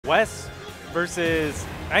West versus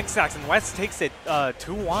X-Sax, and West takes it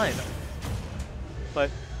 2-1.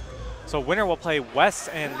 But so winner will play West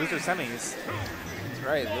and loser semis. That's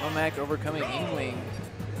right. Little Mac overcoming Yingling.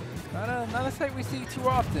 Not a sight we see too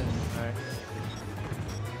often. Right.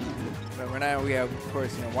 But right now we have, of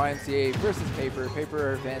course, YMCA versus Paper.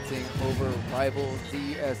 Paper advancing over rival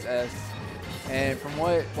DSS. And from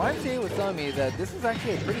what YMCA was telling me, that this is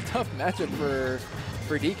actually a pretty tough matchup for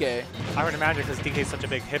DK. I would imagine because DK is such a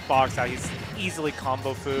big hitbox that he's easily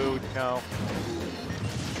combo food.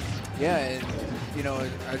 Yeah, and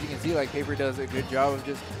as you can see, like Paper does a good job of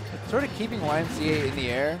just sort of keeping YMCA in the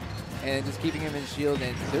air and just keeping him in shield.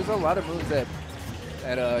 And there's a lot of moves that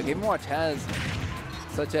Game & Watch has,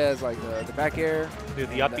 such as like the back air, dude,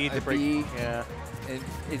 the up B, the break. Yeah, and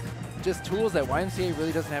it's just tools that YMCA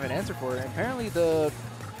really doesn't have an answer for. And apparently the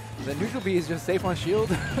neutral B is just safe on shield.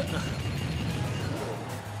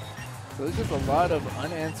 So there's just a lot of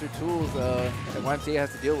unanswered tools that YMCA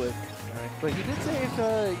has to deal with. Right. But he did say if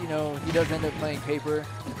he does end up playing Paper,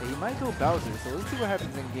 that he might go Bowser. So let's see what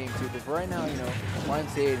happens in game 2. But for right now,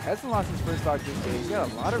 YMCA hasn't lost his first stock this day. He's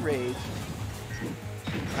got a lot of rage.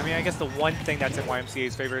 I mean, I guess the one thing that's in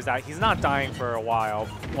YMCA's favor is that he's not dying for a while.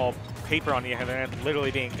 While Paper, on the other hand,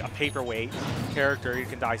 literally being a paperweight character, he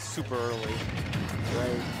can die super early.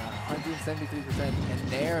 Right, 173%, and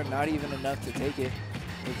there, not even enough to take it.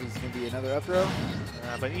 This is going to be another up throw.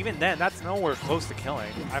 But even then, that's nowhere close to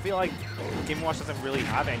killing. I feel like Game & Watch doesn't really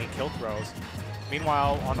have any kill throws.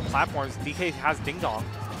 Meanwhile, on the platforms, DK has Ding Dong.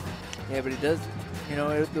 Yeah, but it does,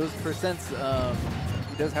 those percents,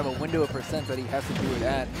 he does have a window of percent that he has to do it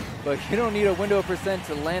at. But you don't need a window of percent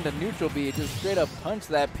to land a neutral B. Just straight up punch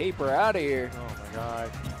that Paper out of here. Oh my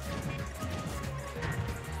god.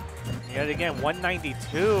 Yet again,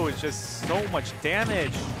 192 is just so much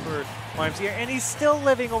damage for YMCA, and he's still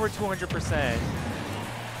living over 200%.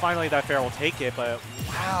 Finally, that fair will take it, but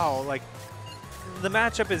wow, like, the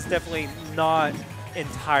matchup is definitely not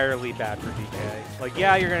entirely bad for DK. Like,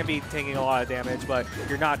 yeah, you're going to be taking a lot of damage, but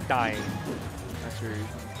you're not dying. That's true.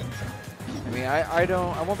 I mean, I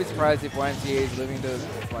won't be surprised if YMCA is living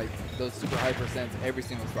those super high percents every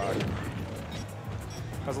single spot.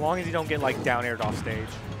 As long as you don't get, like, down aired off stage.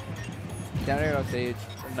 Down air off stage,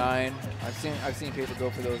 9. I've seen Paper go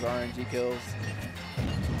for those RNG kills.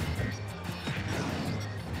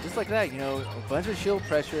 Just like that, a bunch of shield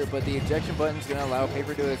pressure, but the ejection button's gonna allow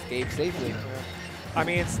Paper to escape safely. Yeah. I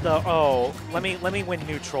mean, it's the let me win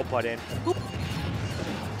neutral button. Boop.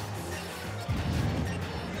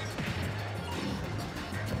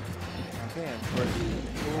 Okay, and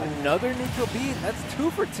for another neutral B. That's 2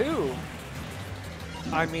 for 2.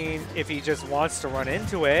 I mean, if he just wants to run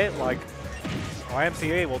into it, like,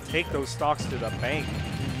 YMCA will take those stocks to the bank.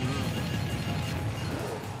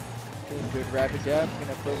 Good rapid jab.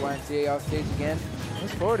 Gonna put YMCA off stage again.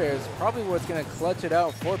 This forward air is probably what's gonna clutch it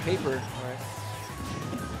out for Paper. Right.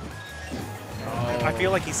 Oh. I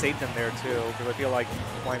feel like he saved him there too, because I feel like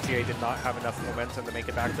YMCA did not have enough momentum to make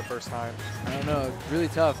it back the first time. I don't know. It's really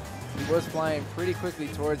tough. He was flying pretty quickly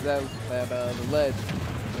towards the ledge.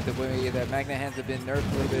 With the way that Magna Hands have been nerfed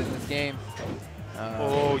a little bit in this game.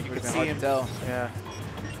 You can see him. Tell. Yeah.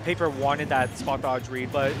 Paper wanted that spot dodge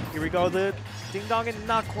read, but here we go. The Ding Dong is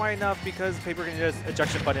not quite enough because Paper can just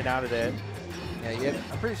ejection button out of it. Yeah,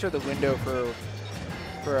 I'm pretty sure the window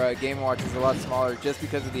for Game & Watch is a lot smaller just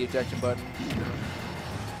because of the ejection button.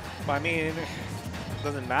 But I mean, it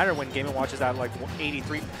doesn't matter when Game & Watch is at like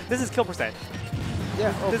 83. This is kill percent.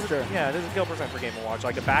 Yeah, this for sure. Yeah, this is kill percent for Game & Watch.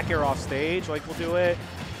 Like a back air off stage, like, will do it.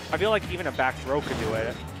 I feel like even a back throw could do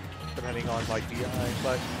it, depending on like DI.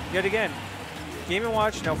 But yet again, Game &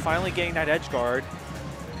 Watch now finally getting that edge guard,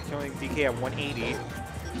 killing DK at 180. Yeah,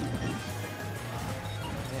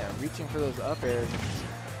 reaching for those up airs.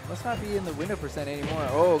 Must not be in the window percent anymore.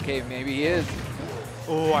 Oh, okay, maybe he is.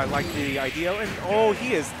 Oh, I like the idea. And oh,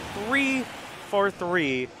 he is 3 for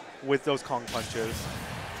 3 with those Kong punches.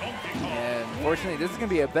 And fortunately, this is going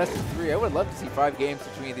to be a best of 3. I would love to see 5 games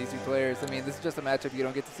between these two players. I mean, this is just a matchup you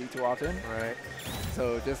don't get to see too often. Right.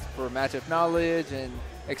 So just for matchup knowledge and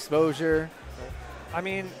exposure. I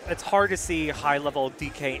mean, it's hard to see high-level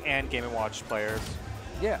DK and Game & Watch players.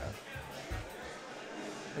 Yeah.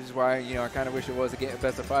 Which is why, I kind of wish it was a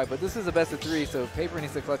best of 5. But this is a best of 3, so Paper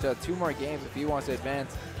needs to clutch out 2 more games if he wants to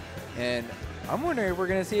advance. And I'm wondering if we're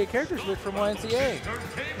going to see a character switch from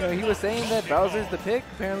YMCA. He was saying that Bowser's the pick.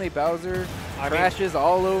 Apparently Bowser crashes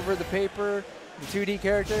all over the Paper, the 2D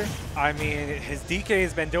character. I mean, his DK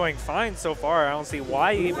has been doing fine so far. I don't see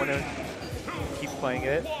why he wouldn't keep playing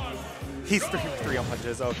it. He's 3 for 3 on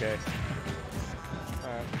punches. Okay. All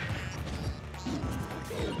right.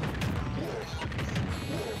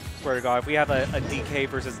 Swear to God, if we have a DK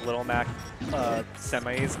versus Little Mac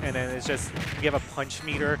semis, and then it's just, we have a punch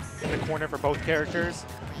meter in the corner for both characters.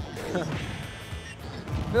 I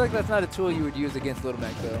feel like that's not a tool you would use against Little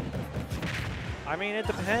Mac, though. I mean, it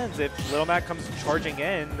depends. If Little Mac comes charging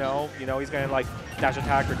in, you know, he's going to like dash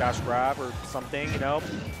attack or dash grab or something, you know,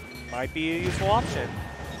 might be a useful option.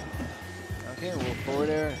 Okay, well, forward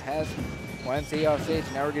air has YMCA off stage.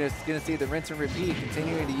 Now we're gonna see the rinse and repeat,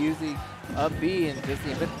 continuing to use the up B and just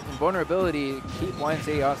the invulnerability to keep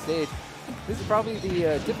YMCA off stage. This is probably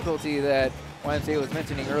the difficulty that YMCA was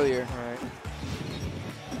mentioning earlier. Right.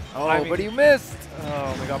 Oh, I mean, but he missed.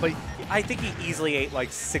 Oh my God! But I think he easily ate like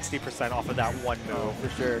 60% off of that one move. Oh, for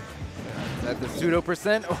sure. Is that the pseudo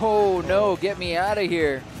percent? Oh no! Get me out of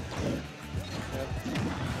here.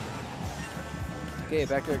 Okay,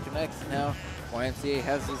 back air connects now. YMCA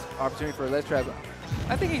has this opportunity for a ledge trap.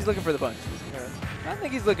 I think he's looking for the punch. I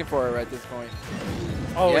think he's looking for it at this point.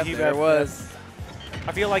 Oh, yep, there was.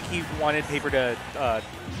 I feel like he wanted Paper to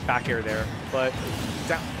back air there, but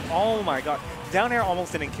down, oh my God, down air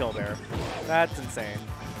almost didn't kill there. That's insane.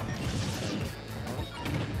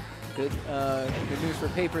 Good news for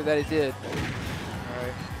Paper that it did. All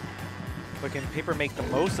right. But can Paper make the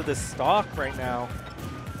most of this stock right now?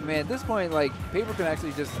 Man, at this point, like, Paper can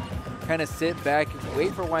actually just kind of sit back,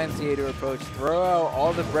 wait for YMCA to approach, throw out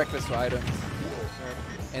all the breakfast items,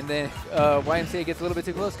 and then YMCA gets a little bit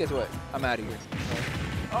too close. Guess what? I'm out of here.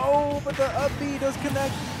 Oh, but the up B does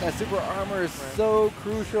connect. That super armor is so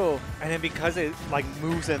crucial. And then because it like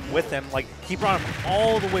moves in with him, like he brought him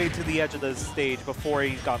all the way to the edge of the stage before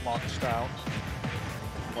he got launched out.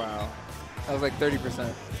 Wow, that was like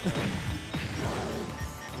 30%.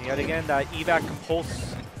 Yet again, that evac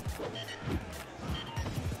compulse.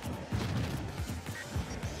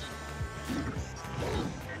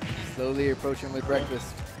 Slowly approaching with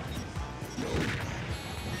breakfast.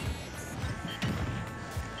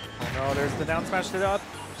 Oh no, there's the down smash to the up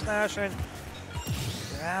smash, and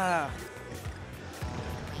yeah.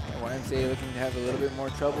 YMCA looking to have a little bit more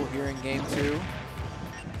trouble here in game 2.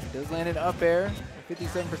 He does land an up air.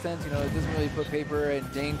 57%, you know, it doesn't really put Paper in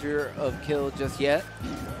danger of kill just yet.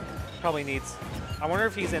 Probably needs, I wonder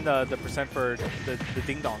if he's in the percent for the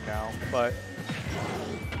ding dong now, but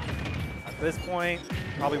at this point,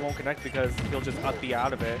 probably won't connect because he'll just up B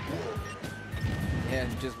out of it. Yeah,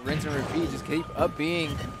 and just rinse and repeat, just keep up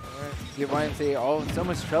being, give YMCA all so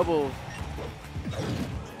much trouble.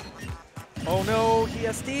 Oh no, he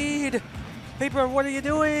SD'd! Paper, what are you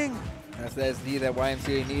doing? That's the SD that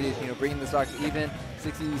YMCA needed, you know, bringing the stock to even,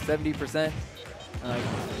 60, 70%.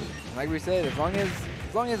 Like we said, as long as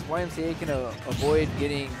YMCA can avoid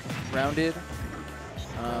getting rounded.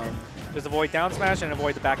 Just avoid down smash and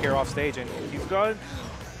avoid the back air off stage, and he's good.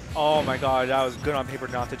 Oh my God, that was good on Paper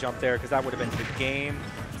not to jump there because that would have been the game.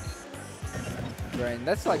 Right, and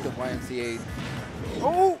that's like the YMCA.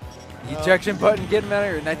 Oh! Ejection button, get him out of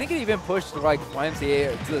here. And I think it even pushed like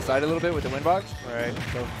YMCA to the side a little bit with the win box. Right.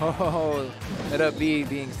 So, oh, that up B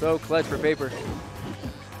being so clutch for Paper.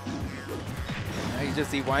 Now you just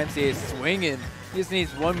see YMCA swinging. He just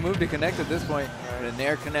needs one move to connect at this point. Right. An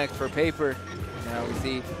air connect for Paper. Now we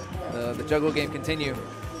see the juggle game continue.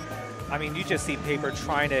 I mean, you just see Paper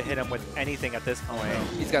trying to hit him with anything at this point.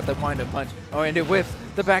 He's got the wind-up punch. Oh, and it whiffs.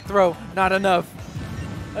 The back throw, not enough.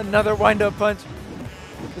 Another wind-up punch.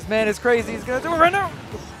 This man is crazy. He's going to do it right now.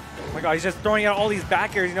 Oh my God, he's just throwing out all these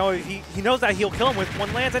back airs. You know, he knows that he'll kill him with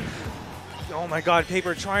one lance. And oh my God,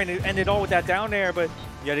 Paper trying to end it all with that down air. But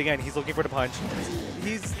yet again, he's looking for the punch.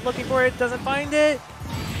 He's looking for it, doesn't find it.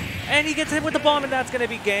 And he gets hit with the bomb, and that's going to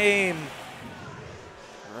be game.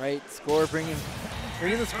 Right, score bringing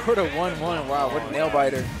the score to 1-1. Wow, what a nail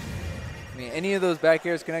biter. I mean, any of those back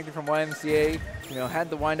airs connected from YMCA, you know, had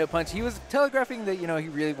the wind-up punch. He was telegraphing that, you know, he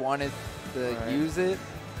really wanted to use it.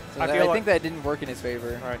 So I think that didn't work in his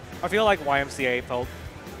favor. Right. I feel like YMCA felt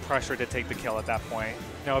pressure to take the kill at that point.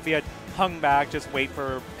 You know, if he had hung back, just wait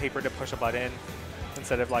for Paper to push a button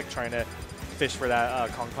instead of like trying to fish for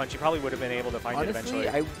that Kong punch, he probably would have been able to find it eventually.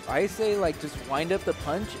 I say like just wind up the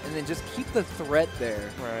punch and then just keep the threat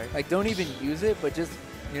there. Right. Like don't even use it, but just,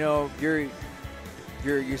 you know,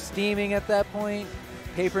 you're steaming at that point.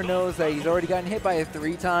 Paper knows that he's already gotten hit by it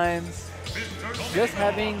 3 times. Just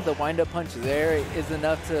having the wind-up punch there is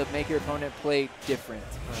enough to make your opponent play different.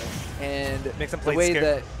 Right. And makes him play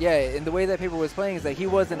the way and the way that Paper was playing is that he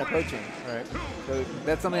wasn't approaching. Right. So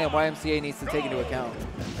that's something that YMCA needs to take into account.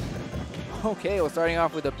 Okay, well, starting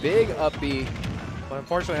off with a big up B. But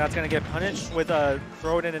unfortunately, that's going to get punished with a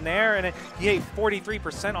throw it in an air, and he ate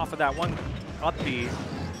 43% off of that one up B.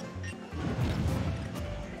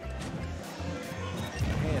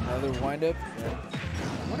 Okay, another wind-up.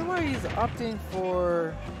 I wonder why why he's opting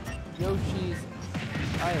for Yoshi's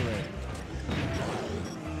Island.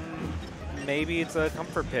 Maybe it's a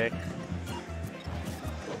comfort pick.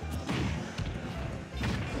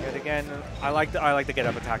 Yet again, I like the get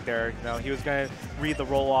up attack there. You know, he was gonna read the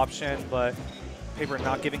roll option, but Paper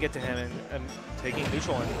not giving it to him and taking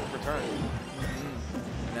neutral in return.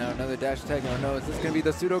 Now another dash attack. Oh no, is this gonna be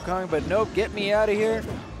the pseudo Kong? But nope, get me out of here.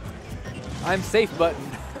 I'm safe button.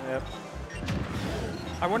 Yep.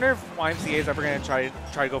 I wonder if YMCA is ever gonna try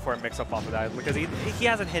to go for a mix up off of that, because he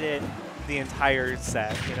hasn't hit it the entire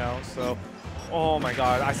set, you know. So, oh my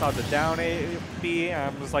God, I saw the down A B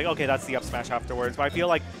and I was like, okay, that's the up smash afterwards. But I feel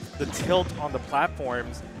like the tilt on the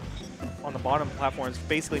platforms, on the bottom platforms,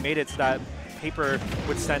 basically made it so that Paper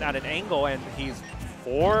would send at an angle, and he's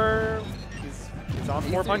on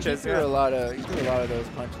four punches. He threw a lot of those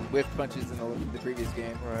punches, whiff punches in the previous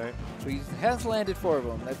game. Right. So he has landed 4 of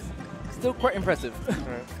them. That's still quite impressive.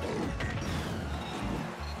 Right.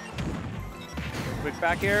 Quick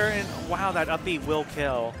back air, and wow, that up B will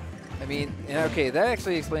kill. I mean, okay, that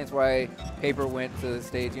actually explains why Paper went to the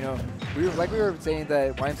stage. You know, we were saying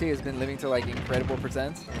that YMCA has been living to like incredible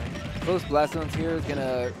percents. Close blast zones here is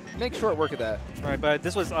gonna make short work of that. Right, but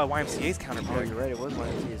this was YMCA's counter pick. Oh, you're right. It was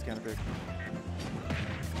YMCA's counter pick.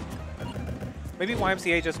 Maybe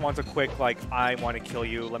YMCA just wants a quick, like, I want to kill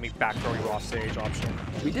you, let me back throw you off stage option.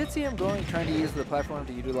 We did see him trying to use the platform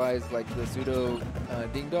to utilize like the pseudo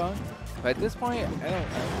ding dong, but at this point, I don't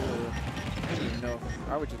even know.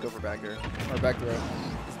 I would just go for back air or back throw.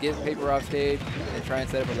 Just get Paper off stage and try and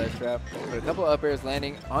set up a ledge trap. But a couple up airs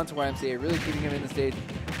landing onto YMCA, really keeping him in the stage.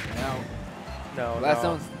 Now, blast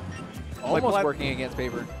zone's almost working against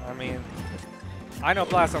Paper. I mean, I know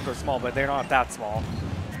blast zones are small, but they're not that small.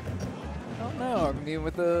 I don't know. I mean,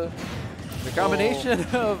 with the combination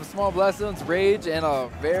of small blast zones, rage, and a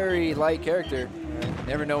very light character, you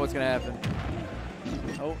never know what's going to happen.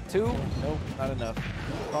 Oh, 2? Nope, not enough.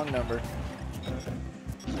 Wrong number.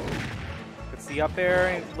 It's the up air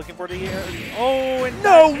and looking for the oh, and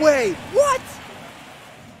no way! What?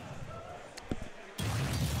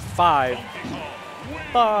 5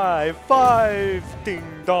 ding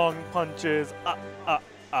dong punches.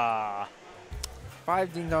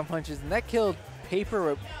 5 ding dong punches, and that killed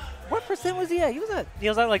Paper. What percent was he at? He was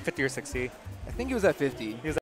at like 50 or 60. I think he was at 50. He was